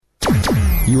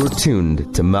You're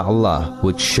tuned to Ma'Allah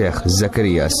with Sheikh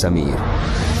Zakaria Samir.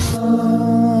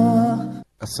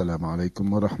 Assalamu alaikum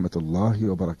wa rahmatullahi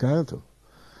wa barakatuh.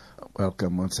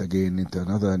 Welcome once again into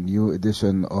another new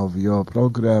edition of your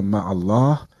program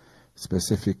Ma'Allah,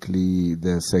 specifically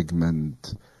the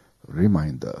segment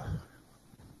Reminder.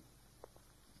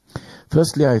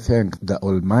 Firstly, I thank the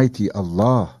Almighty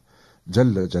Allah,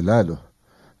 Jalla Jalaluh,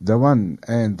 the one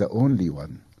and the only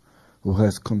one, who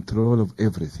has control of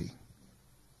everything.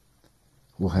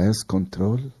 Who has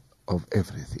control of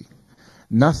everything.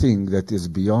 Nothing that is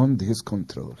beyond His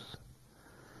control.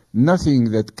 Nothing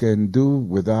that can do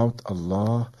without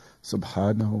Allah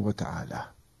subhanahu wa ta'ala.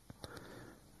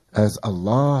 As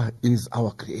Allah is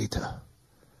our creator.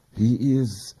 He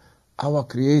is our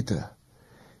creator.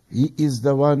 He is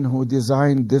the one who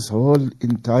designed this whole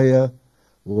entire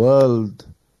world,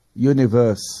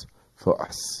 universe for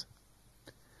us.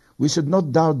 We should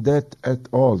not doubt that at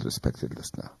all, respected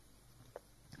listener.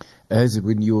 As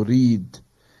when you read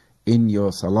in your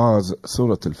salahs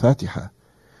Surah Al-Fatiha,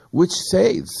 which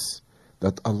says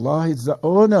that Allah is the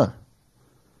owner,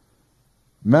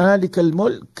 Malik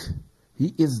al-Mulk.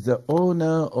 He is the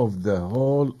owner of the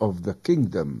whole of the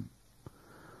kingdom.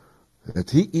 That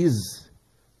He is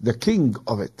the king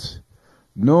of it.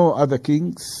 No other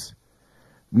kings,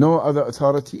 no other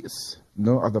authorities,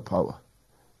 no other power.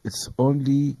 It's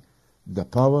only the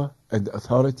power and the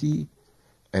authority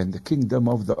and the kingdom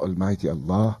of the Almighty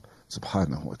Allah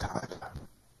subhanahu wa ta'ala.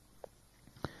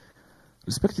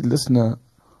 Respected listener,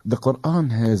 the Quran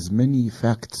has many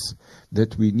facts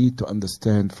that we need to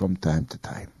understand from time to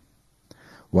time.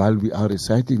 While we are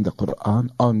reciting the Quran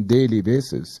on daily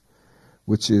basis,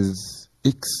 which is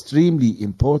extremely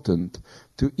important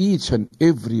to each and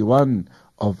every one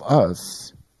of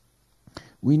us,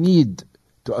 we need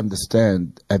to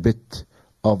understand a bit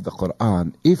of the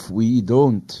Quran. If we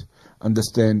don't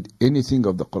understand anything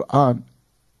of the Quran,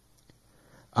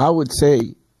 I would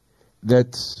say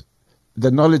that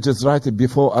the knowledge is right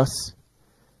before us,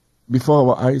 before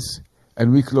our eyes,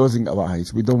 and we're closing our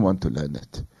eyes. We don't want to learn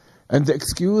it. And the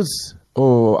excuse,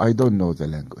 oh, I don't know the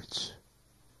language.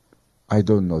 I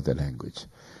don't know the language.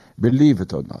 Believe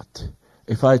it or not,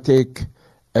 if I take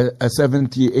a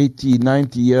 70, 80,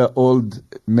 90-year-old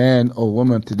man or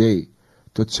woman today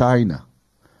to China,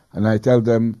 and I tell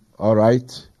them, all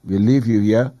right, we leave you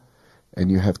here, and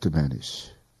you have to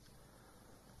manage.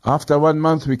 After 1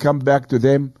 month, we come back to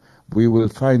them, we will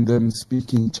find them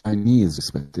speaking Chinese,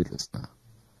 respected listener.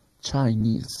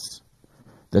 Chinese.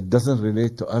 That doesn't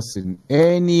relate to us in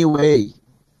any way.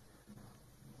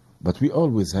 But we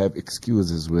always have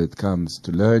excuses when it comes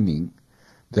to learning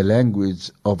the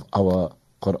language of our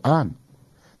Quran,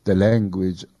 the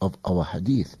language of our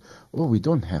Hadith. Oh, we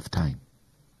don't have time.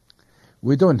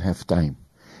 We don't have time.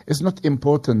 It's not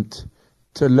important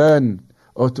to learn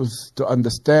or to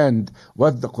understand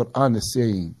what the Quran is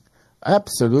saying.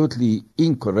 Absolutely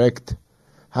incorrect.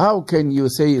 How can you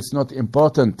say it's not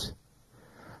important?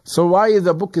 So why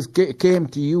the book came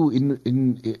to you,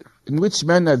 in which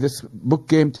manner this book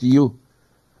came to you?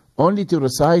 Only to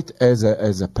recite as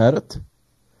a parrot?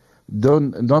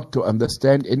 Not to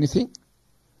understand anything?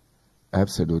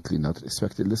 Absolutely not,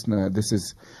 respected listener. This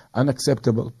is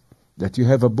unacceptable, that you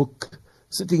have a book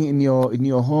sitting in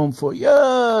your home for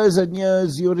years and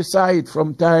years. You recite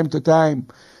from time to time.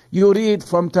 You read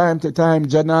from time to time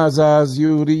janazas.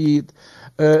 You read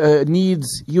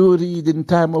needs. You read in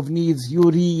time of needs.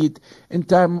 You read in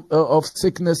time of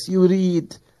sickness. You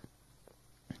read.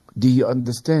 Do you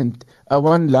understand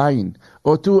one line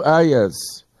or two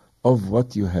ayahs of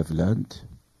what you have learned?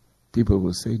 People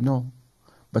will say no,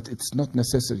 but it's not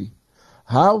necessary.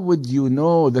 How would you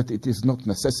know that it is not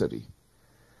necessary?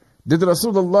 Did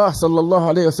Rasulullah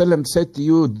sallallahu alayhi wasallam said to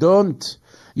you,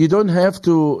 you don't have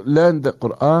to learn the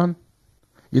Quran?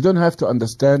 You don't have to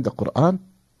understand the Quran?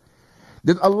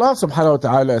 Did Allah subhanahu wa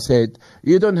ta'ala said,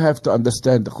 you don't have to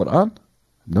understand the Quran?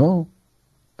 No,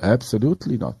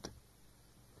 absolutely not.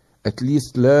 At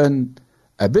least learn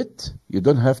a bit. You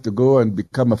don't have to go and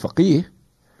become a faqih,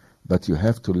 but you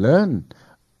have to learn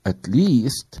at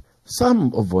least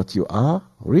some of what you are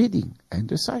reading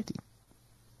and reciting.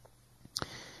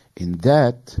 In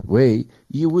that way,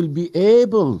 you will be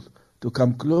able to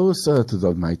come closer to the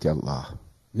Almighty Allah.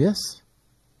 Yes.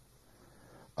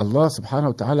 Allah subhanahu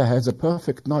wa ta'ala has a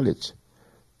perfect knowledge.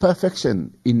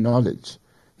 Perfection in knowledge.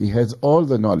 He has all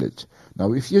the knowledge.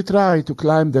 Now, if you try to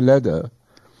climb the ladder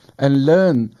and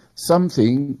learn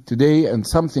something today and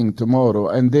something tomorrow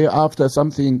and thereafter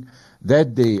something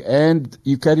that day, and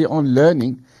you carry on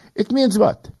learning, it means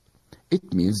what?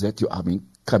 It means that you are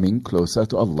coming closer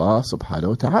to Allah subhanahu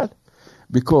wa ta'ala.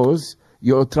 Because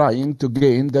you're trying to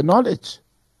gain the knowledge,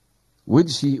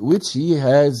 which he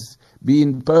has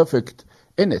been perfect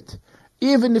in it.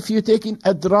 Even if you're taking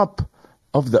a drop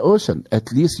of the ocean,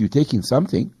 at least you're taking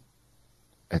something.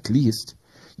 At least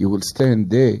you will stand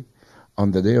there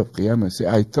on the day of Qiyamah and say,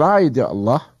 I tried, Ya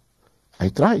Allah. I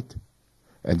tried.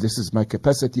 And this is my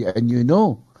capacity, and you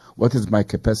know what is my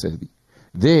capacity.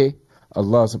 There,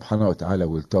 Allah subhanahu wa ta'ala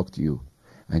will talk to you,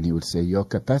 and He will say, your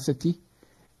capacity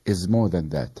is more than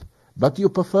that. But you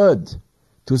preferred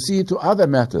to see to other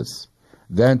matters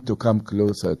than to come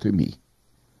closer to me.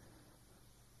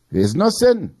 There is no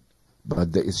sin,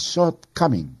 but there is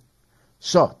shortcoming.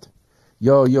 Short.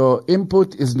 Your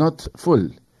input is not full.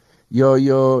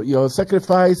 Your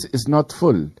sacrifice is not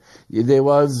full. There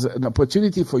was an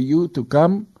opportunity for you to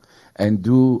come and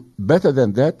do better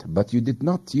than that, but you did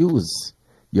not use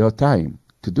your time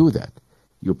to do that.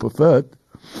 You preferred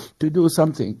to do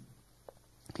something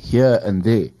here and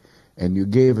there, and you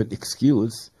gave an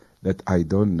excuse that I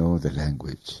don't know the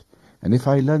language. And if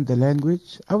I learned the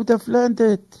language, I would have learned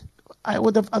it. I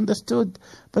would have understood,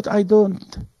 but I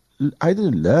didn't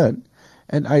learn,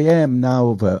 and I am now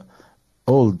of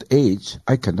old age.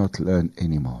 I cannot learn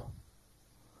anymore.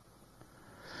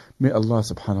 May Allah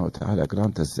subhanahu wa ta'ala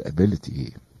grant us the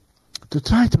ability to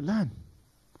try to learn,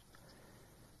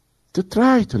 to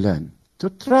try to learn,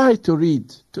 to try to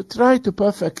read, to try to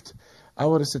perfect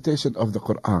our recitation of the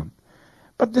Quran.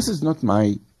 But this is not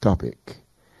my topic.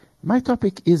 My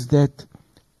topic is that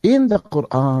in the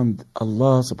Quran,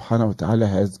 Allah subhanahu wa ta'ala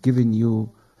has given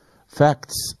you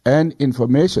facts and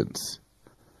informations.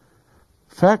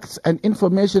 Facts and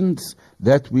informations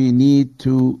that we need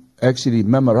to actually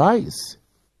memorize.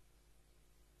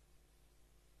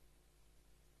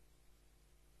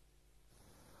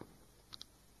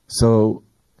 So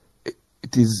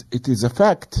it is a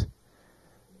fact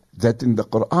that in the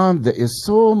Quran there is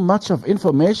so much of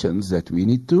information that we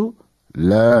need to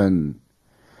learn.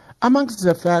 Amongst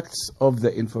the facts of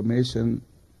the information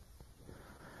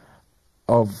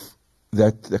of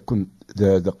that the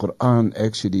Quran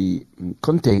actually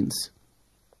contains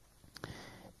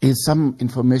is some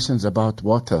information about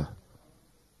water.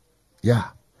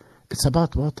 Yeah, it's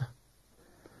about water.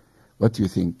 What do you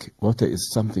think? Water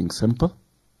is something simple?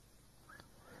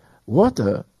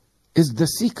 Water is the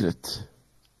secret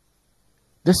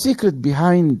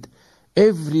behind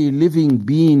every living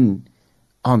being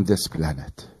on this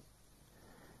planet.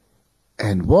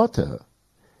 And water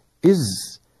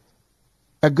is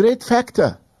a great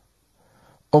factor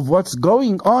of what's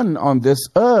going on this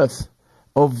earth,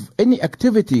 of any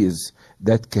activities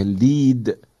that can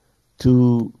lead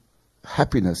to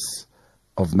happiness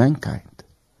of mankind.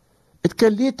 It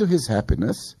can lead to his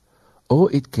happiness,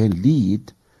 or it can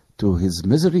lead to his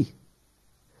misery.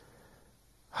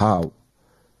 How?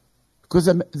 Because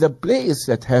the place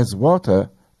that has water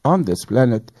on this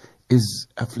planet is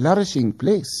a flourishing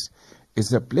place,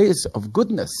 is a place of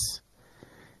goodness,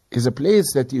 is a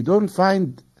place that you don't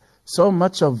find so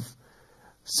much of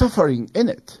suffering in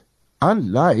it,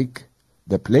 unlike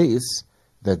the place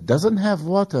that doesn't have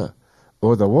water,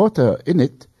 or the water in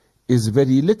it is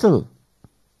very little.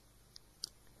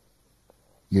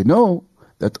 You know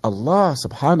that Allah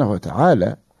subhanahu wa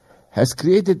ta'ala has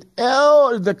created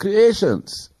all the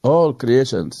creations, all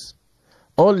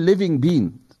living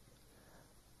beings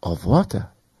of water,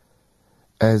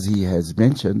 as He has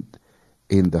mentioned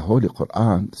in the Holy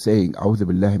Quran, saying, أعوذ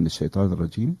بالله من الشيطان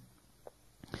الرجيم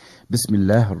بسم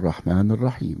الله الرحمن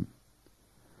الرحيم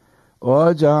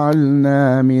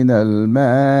وجعلنا من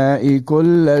الماء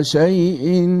كل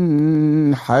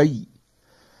شيء حي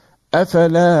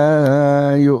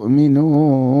أفلا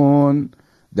يؤمنون.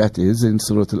 That is in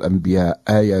Surah Al-Anbiya,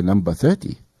 ayah number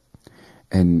 30.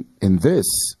 And in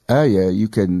this ayah, you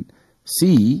can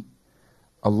see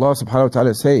Allah subhanahu wa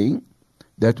ta'ala saying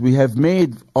that we have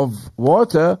made of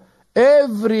water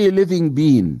every living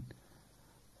being.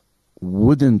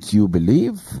 Wouldn't you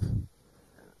believe?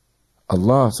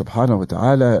 Allah subhanahu wa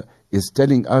ta'ala is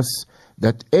telling us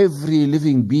that every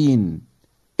living being,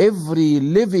 every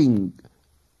living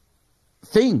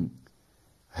thing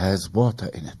has water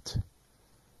in it.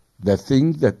 The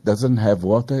thing that doesn't have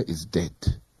water is dead.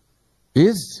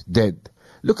 Is dead.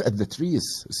 Look at the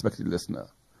trees, respected listener.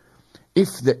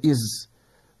 If there is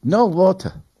no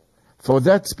water for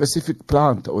that specific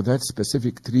plant or that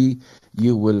specific tree,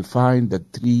 you will find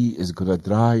that tree is going to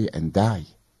dry and die.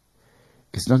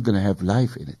 It's not going to have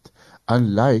life in it.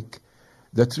 Unlike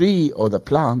the tree or the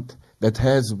plant that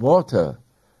has water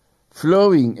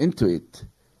flowing into it,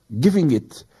 giving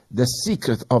it the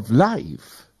secret of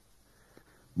life.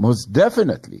 Most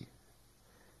definitely,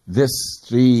 this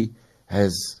tree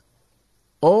has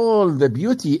all the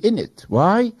beauty in it.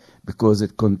 Why? Because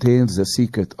it contains the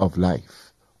secret of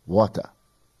life, water.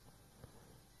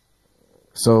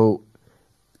 So,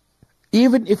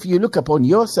 even if you look upon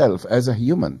yourself as a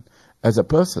human, as a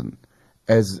person,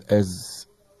 as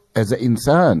an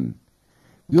insan,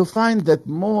 you'll find that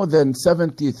more than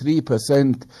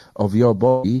 73% of your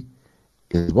body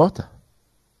is water.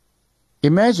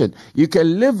 Imagine, you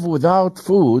can live without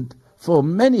food for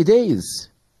many days,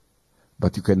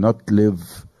 but you cannot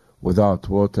live without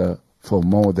water for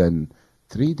more than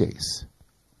 3 days.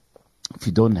 If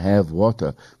you don't have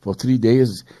water for 3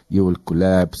 days, you will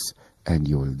collapse and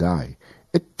you will die.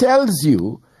 It tells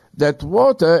you that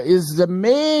water is the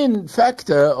main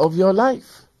factor of your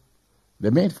life.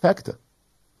 The main factor.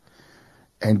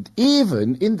 And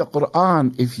even in the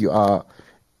Quran, if you are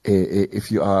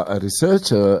a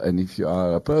researcher and if you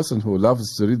are a person who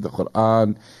loves to read the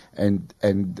Quran and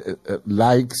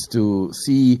likes to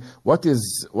see what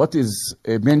is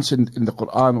mentioned in the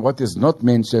Quran, what is not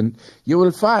mentioned, you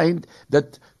will find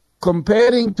that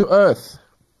comparing to earth,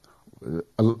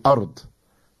 al-ard,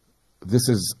 this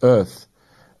is earth,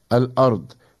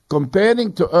 al-ard,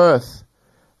 comparing to earth,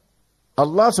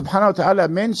 Allah subhanahu wa ta'ala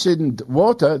mentioned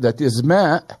water, that is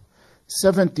ma,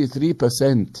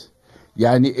 73%.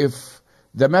 Yani if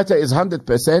the matter is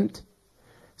 100%,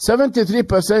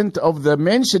 73% of the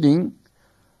mentioning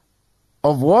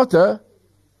of water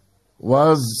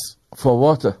was for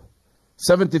water.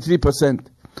 73%.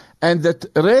 And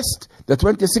the rest, the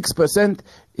 26%,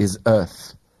 is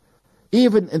earth.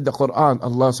 Even in the Quran,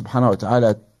 Allah subhanahu wa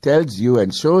ta'ala tells you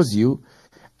and shows you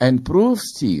and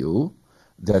proves to you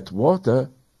that water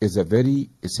is a very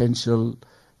essential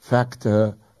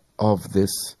factor of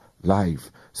this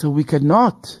life. So we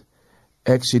cannot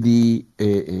actually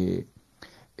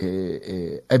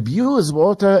abuse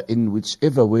water in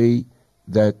whichever way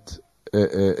that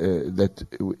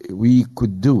we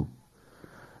could do.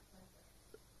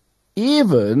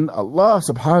 Even Allah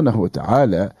subhanahu wa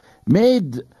ta'ala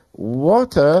made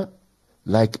water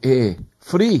like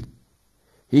free.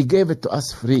 He gave it to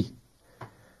us free.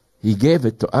 He gave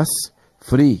it to us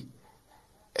free.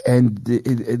 And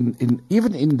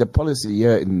even in the policy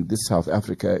here in this South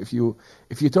Africa, if you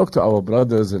talk to our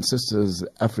brothers and sisters,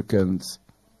 Africans,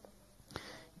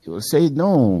 you will say,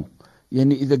 no,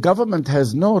 the government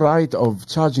has no right of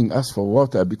charging us for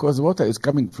water because water is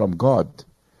coming from God.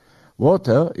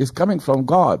 Water is coming from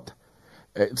God.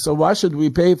 So why should we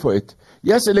pay for it?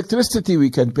 Yes, electricity we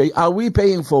can pay. Are we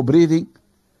paying for breathing?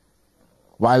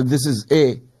 While this is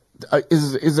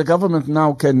is the government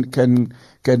now can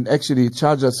actually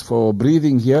charge us for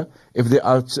breathing here if they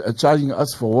are charging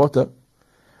us for water?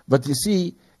 But you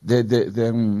see,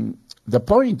 the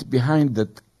point behind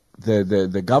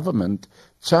the government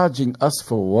charging us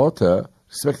for water,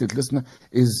 respected listener,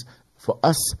 is for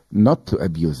us not to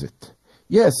abuse it.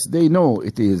 Yes, they know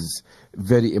it is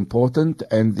very important,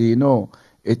 and they know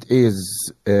it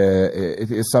is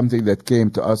something that came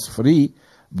to us free,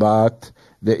 but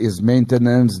there is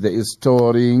maintenance, there is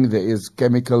storing, there is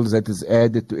chemicals that is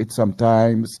added to it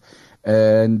sometimes,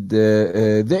 and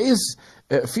there is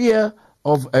fear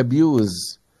of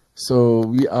abuse. So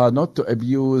we are not to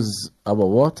abuse our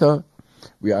water.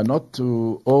 We are not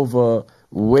to over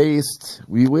waste.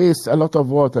 We waste a lot of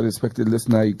water, respected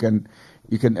listener. You can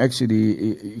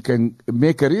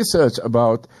make a research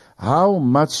about how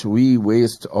much we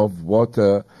waste of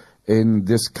water in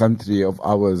this country of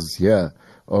ours here.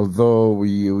 Although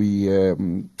we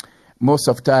most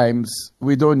of times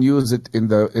we don't use it in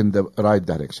the right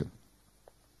direction.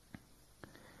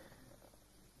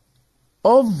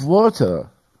 Of water,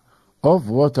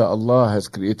 Allah has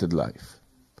created life.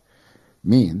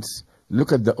 Means,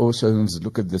 look at the oceans,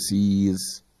 look at the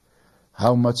seas,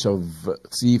 how much of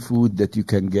seafood that you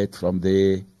can get from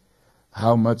there,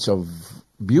 how much of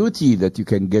beauty that you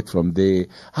can get from there,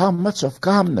 how much of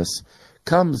calmness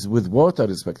comes with water,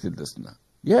 respected listener.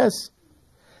 Yes.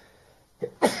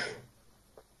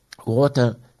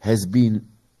 Water has been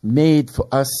made for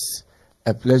us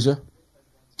a pleasure,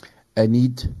 a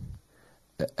need,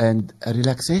 and a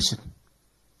relaxation.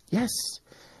 Yes.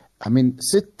 I mean,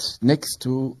 sit next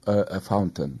to a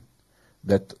fountain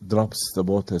that drops the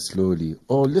water slowly,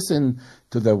 or listen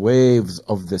to the waves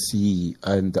of the sea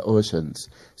and the oceans.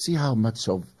 See how much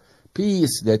of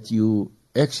peace that you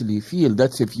actually feel.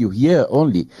 That's if you hear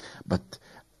only. But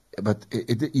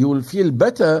you will feel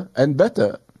better and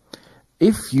better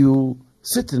if you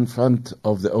sit in front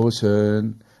of the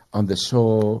ocean, on the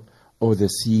shore, or the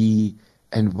sea,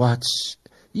 and watch.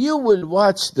 You will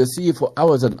watch the sea for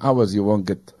hours and hours. You won't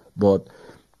get bored.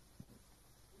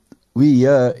 We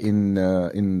in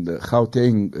the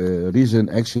Gauteng region,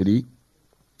 actually,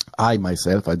 I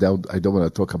myself, I don't want to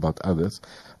talk about others,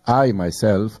 I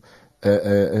myself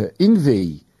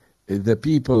envy the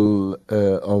people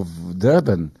of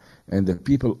Durban and the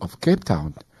people of Cape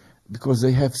Town, because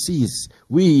they have seas.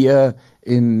 We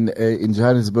in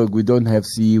Johannesburg, we don't have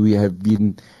sea. We have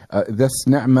been, this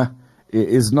ni'mah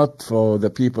is not for the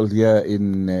people here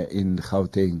in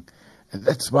Gauteng. And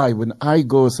that's why when I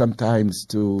go sometimes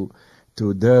to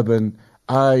Durban,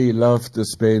 I love to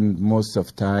spend most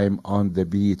of time on the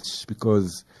beach,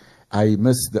 because I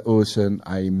miss the ocean,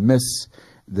 I miss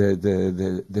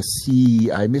the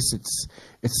sea, I miss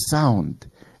its sound,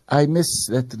 I miss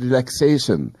that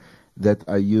relaxation that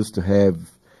I used to have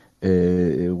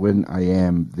when I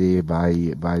am there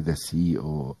by the sea.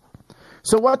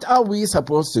 So what are we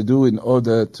supposed to do in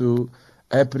order to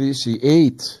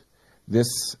appreciate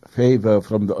this favor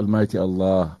from the Almighty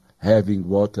Allah, having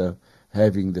water,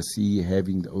 having the sea,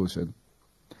 having the ocean?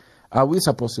 Are we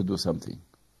supposed to do something?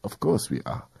 Of course we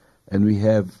are. And we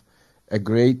have a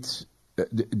great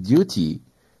duty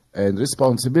and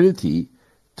responsibility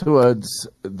towards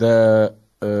the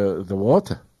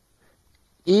water.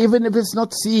 Even if it's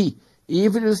not sea,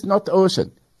 even if it's not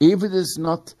ocean, even if it's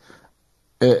not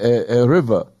a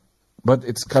river, but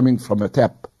it's coming from a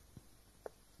tap.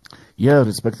 Yeah,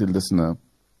 respected listener,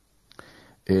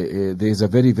 there is a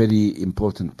very, very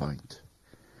important point,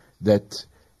 that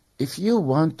if you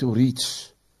want to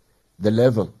reach the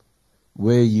level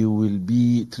where you will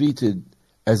be treated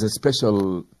as a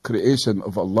special creation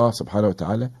of Allah subhanahu wa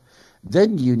ta'ala,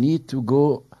 then you need to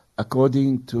go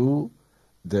according to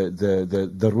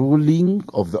the ruling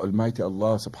of the Almighty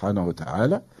Allah subhanahu wa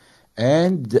ta'ala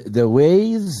and the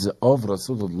ways of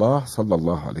Rasulullah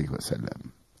sallallahu alayhi wa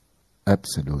sallam.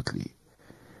 Absolutely.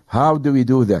 How do we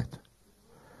do that?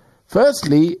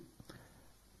 Firstly,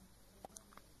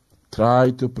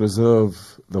 try to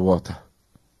preserve the water.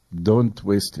 Don't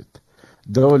waste it.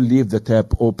 Don't leave the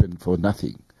tap open for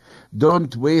nothing.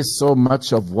 Don't waste so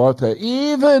much of water,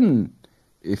 even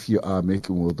if you are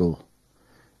making wudu.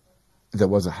 There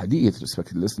was a hadith,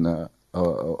 respected listener,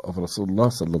 of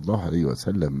Rasulullah sallallahu alayhi wa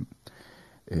sallam,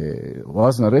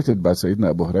 was narrated by Sayyidina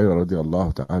Abu Hurairah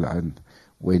radiallahu ta'ala anhu,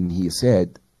 when he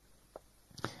said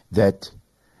that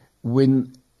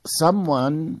when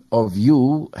someone of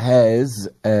you has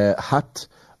a hut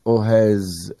or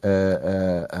has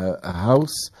a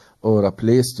house or a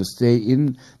place to stay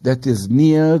in that is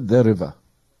near the river,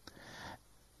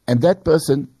 and that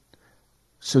person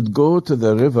should go to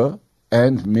the river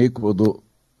and make wudu.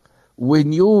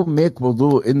 When you make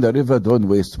wudu in the river, don't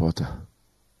waste water.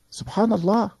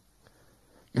 Subhanallah.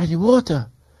 Yani water.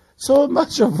 So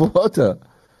much of water.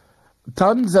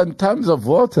 Tons and tons of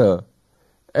water.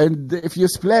 And if you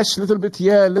splash a little bit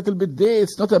here, a little bit there,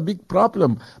 it's not a big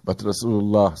problem. But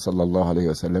Rasulullah sallallahu alayhi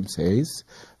wa sallam says,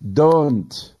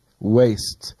 don't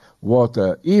waste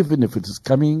water, even if it is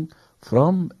coming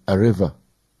from a river.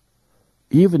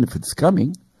 Even if it's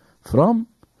coming from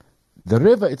the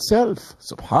river itself.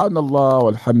 Subhanallah,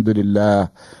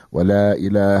 walhamdulillah, wa la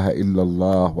ilaha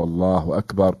illallah, wallahu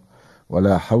akbar, wa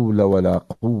la hawla wa la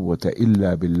quwwata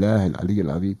illa billah al-ali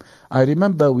al-azim. I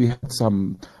remember we had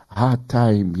some hard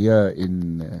time here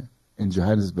in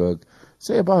Johannesburg,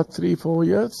 say about 3-4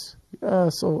 years.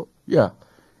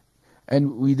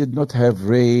 And we did not have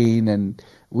rain, and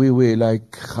we were like,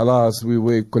 khalas, we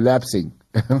were collapsing.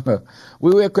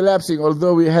 We were collapsing,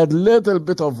 although we had little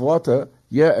bit of water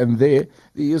here and there.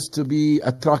 There used to be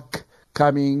a truck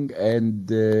coming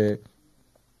and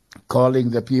calling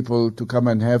the people to come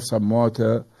and have some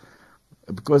water,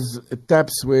 because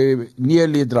taps were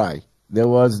nearly dry. There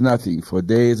was nothing for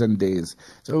days and days.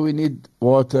 So we need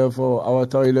water for our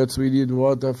toilets, we need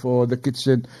water for the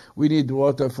kitchen, we need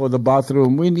water for the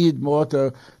bathroom, we need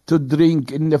water to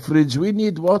drink in the fridge, we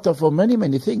need water for many,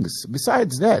 many things.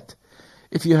 Besides that,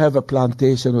 if you have a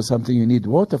plantation or something, you need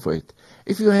water for it.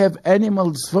 If you have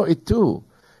animals for it too,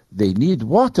 they need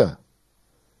water.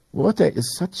 Water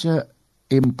is such an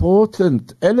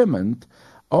important element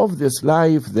of this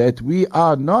life that we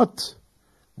are not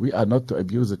to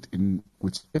abuse it in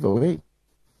whichever way.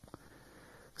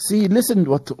 See, listen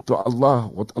to Allah,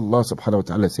 what Allah subhanahu wa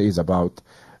ta'ala says about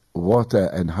water,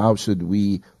 and how should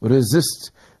we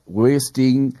resist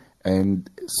wasting and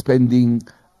spending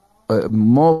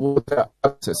more water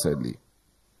unnecessarily.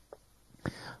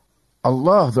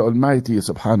 Allah the Almighty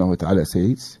subhanahu wa ta'ala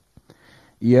says,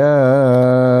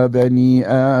 يا بني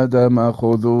آدم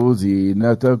خذوا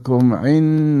زينتكم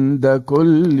عند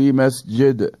كل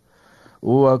مسجد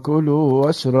وكلوا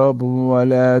واشربوا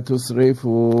ولا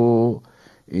تسرفوا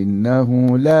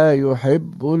إنه لا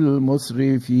يحب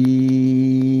المسرفين.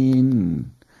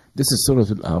 This is Surah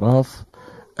Al-A'raf,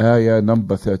 ayah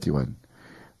number 31.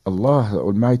 Allah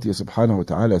Almighty subhanahu wa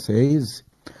ta'ala says,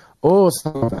 O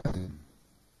son of Adam,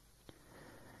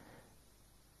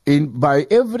 by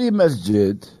every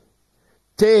masjid,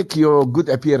 take your good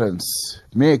appearance,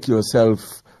 make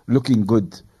yourself looking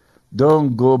good.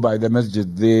 Don't go by the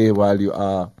masjid there while you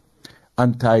are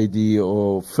untidy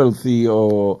or filthy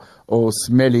or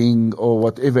smelling or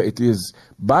whatever it is.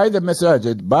 By the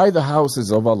masajid, by the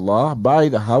houses of Allah,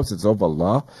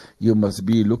 you must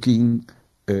be looking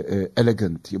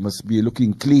elegant. You must be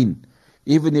looking clean.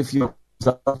 Even if you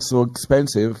are not so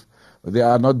expensive, they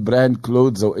are not brand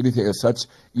clothes or anything as such,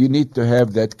 you need to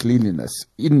have that cleanliness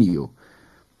in you.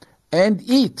 And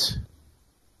eat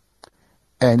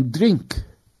and drink,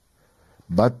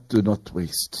 but do not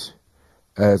waste,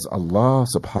 as Allah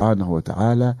subhanahu wa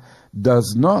ta'ala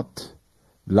does not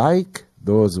like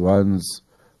those ones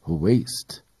who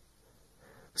waste.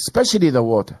 Especially the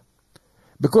water.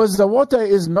 Because the water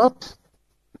is not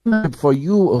for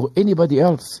you or anybody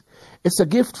else. It's a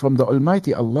gift from the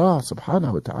Almighty Allah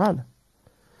subhanahu wa ta'ala.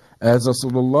 As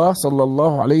Rasulullah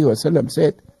sallallahu alayhi wa sallam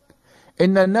said,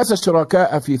 إِنَّ النَّاسَ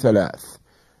شُرَكَاءَ فِي ثَلَاثٍ.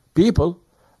 People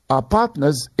are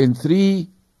partners in 3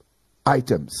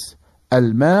 items.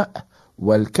 الْمَاء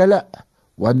وَالْكَلَأ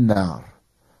وَالنَّارِ.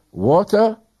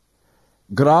 Water,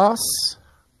 grass,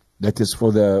 that is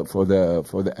for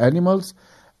the animals,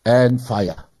 and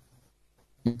fire.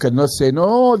 You cannot say,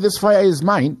 no, this fire is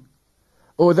mine,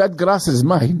 or that grass is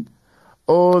mine,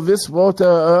 or this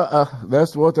water,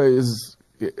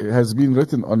 has been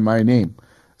written on my name.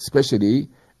 Especially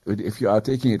if you are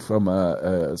taking it from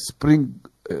a spring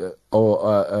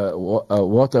or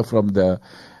water from the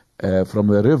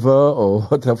river or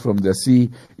water from the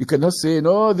sea. You cannot say,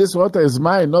 no, this water is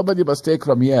mine, nobody must take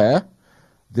from here.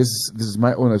 This is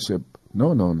my ownership.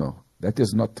 No. That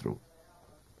is not true.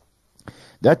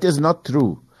 That is not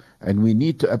true. And we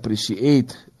need to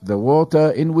appreciate the water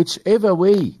in whichever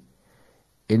way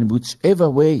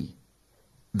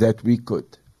that we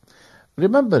could.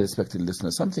 Remember, respected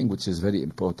listeners, something which is very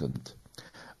important.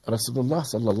 Rasulullah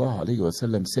sallallahu alayhi wa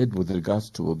sallam said with regards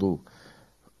to wudu,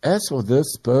 as for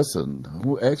this person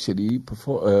who actually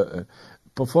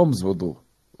performs wudu,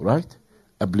 right?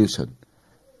 Ablution.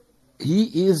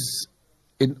 He is,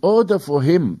 in order for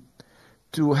him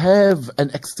to have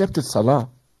an accepted salah,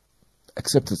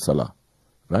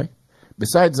 right?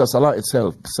 Besides the salah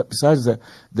itself, besides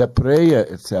the prayer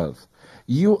itself,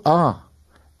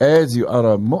 as you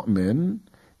are a mu'min,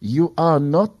 you are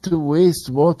not to waste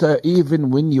water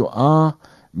even when you are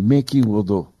making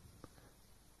wudu.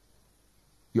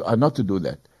 You are not to do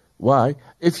that. Why?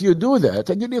 If you do that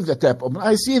and you leave the tap open,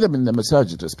 I see them in the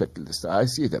masajid, respected listener, I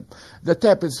see them. The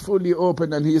tap is fully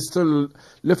open and he is still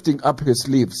lifting up his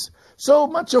sleeves. So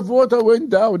much of water went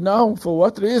down now. For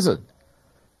what reason?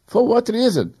 For what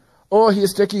reason? Or he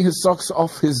is taking his socks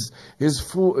off his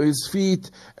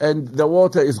feet and the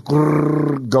water is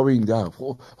going down.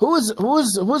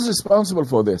 Who's responsible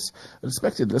for this?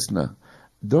 Respected listener,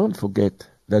 don't forget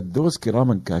that those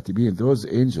kiram and katibin, those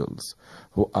angels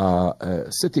who are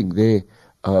sitting there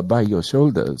by your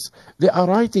shoulders, they are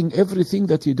writing everything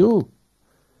that you do.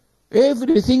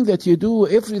 Everything that you do,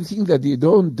 everything that you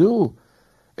don't do,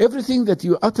 everything that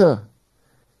you utter.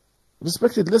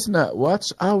 Respected listener, watch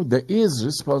out. There is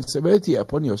responsibility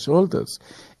upon your shoulders.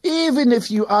 Even if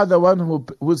you are the one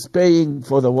who's paying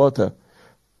for the water.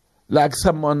 Like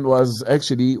someone was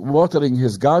actually watering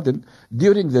his garden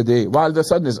during the day while the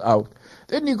sun is out.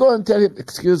 Then you go and tell him,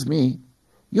 excuse me,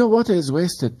 your water is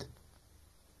wasted.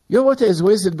 Your water is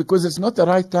wasted because it's not the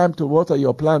right time to water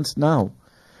your plants now.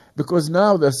 Because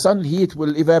now the sun heat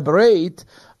will evaporate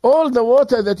all the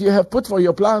water that you have put for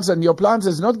your plants, and your plants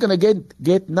is not going to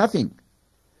get nothing.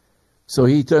 So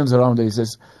he turns around and he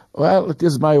says, well, it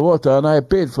is my water and I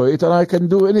paid for it and I can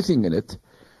do anything in it.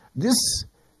 This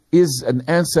is an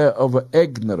answer of an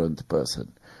ignorant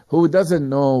person who doesn't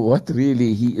know what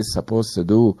really he is supposed to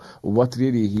do, what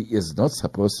really he is not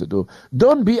supposed to do.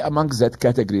 Don't be amongst that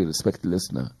category, respected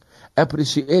listener.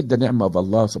 Appreciate the ni'mah of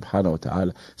Allah subhanahu wa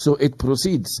ta'ala. So it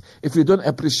proceeds. If you don't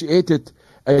appreciate it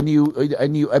and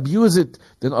you abuse it,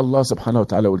 then Allah subhanahu wa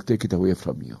ta'ala will take it away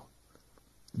from you.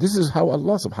 This is how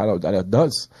Allah subhanahu wa ta'ala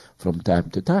does from time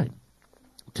to time,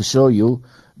 to show you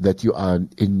that you are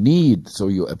in need, so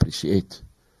you appreciate.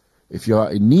 If you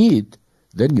are in need,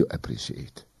 then you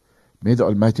appreciate. May the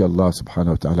Almighty Allah subhanahu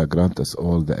wa ta'ala grant us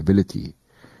all the ability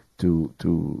to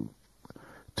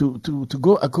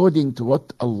go according to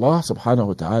what Allah subhanahu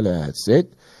wa ta'ala has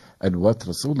said and what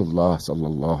Rasulullah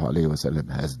sallallahu alayhi wa sallam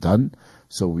has done.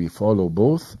 So we follow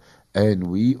both and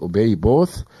we obey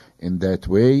both. In that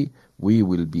way, we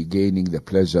will be gaining the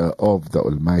pleasure of the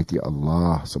Almighty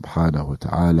Allah subhanahu wa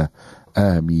ta'ala.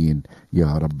 Ameen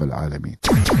Ya Rabbal Alameen.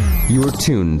 You are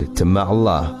tuned to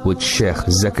Ma'Allah with Sheikh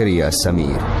Zakaria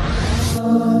Samir.